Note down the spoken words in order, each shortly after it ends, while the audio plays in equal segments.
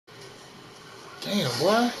Damn,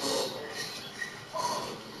 boy.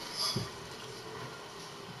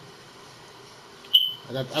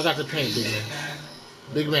 I got the paint, big man.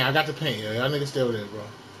 Big man, I got the paint. Yo. Y'all niggas stay over there, bro.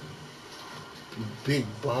 You big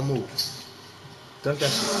bum move. Dunk that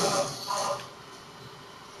shit.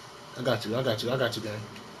 I got you, gang.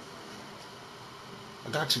 I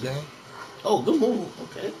got you, gang. Oh, good move.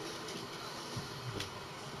 Okay.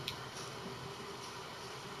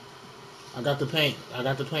 I got the paint.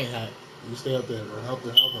 Hat. You stay up there, bro. Help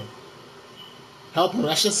him. Help him.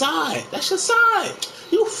 That's your side.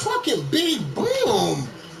 You fucking big bum.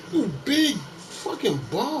 You big fucking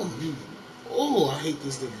bum. You. Oh, I hate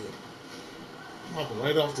this nigga. I'm hopping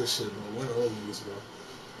right off this shit, bro. Win all of this, bro.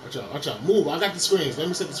 Watch out. Move. I got the screens. Let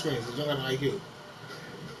me set the screens. You don't got an IQ.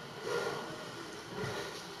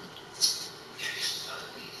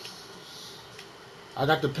 I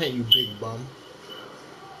got the paint, you big bum.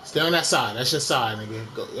 Stay on that side. That's your side, nigga.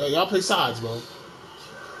 Go. Y'all play sides, bro.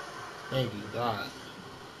 Thank you, God.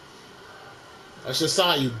 That's your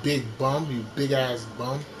side, you big bum. You big ass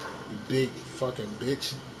bum. You big fucking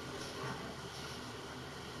bitch.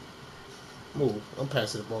 Move. I'm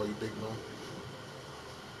passing the ball, you big bum.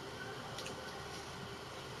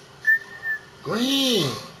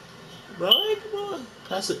 Green. Bro, come on.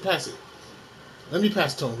 Pass it. Let me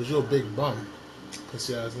pass to him, because you're a big bum.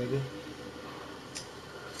 Pussy ass nigga.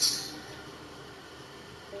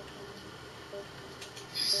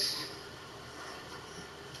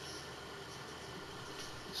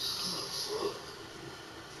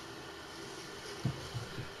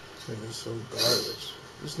 This nigga is so garbage.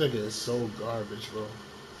 This nigga is so garbage, bro.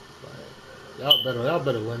 Like, y'all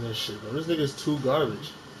better win this shit, bro. This nigga is too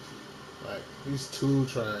garbage. Like, he's too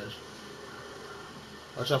trash.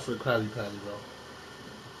 Watch out for the Krabby Patty, bro.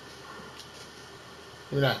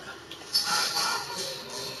 Give me that.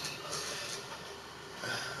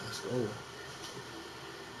 Let's go.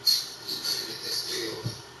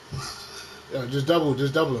 Yeah, just double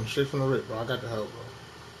him straight from the rip, bro. I got the help, bro.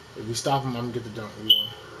 If we stop him, I'm gonna get the dunk.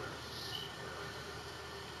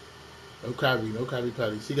 No Krabby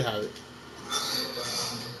Patties. He can have it.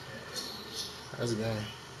 That's a game.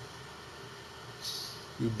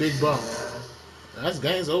 You big bum. That's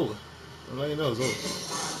game's over. I'm letting you know it's over.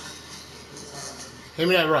 Hand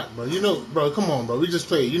me that rock, bro. You know, bro, come on, bro. We just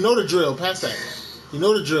played. You know the drill. Pass that. You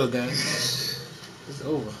know the drill, gang. It's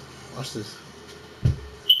over. Watch this.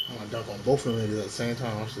 I'm gonna dunk on both of them niggas at the same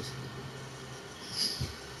time. Watch this.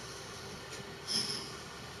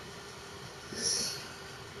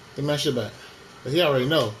 Give me that shit back. But he already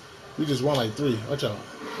know. We just won like 3. Watch out,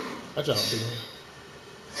 big man.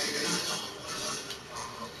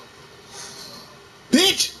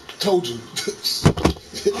 Bitch! Told you.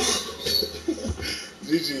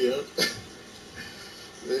 GG, yo.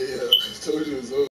 Yeah, told you it was over.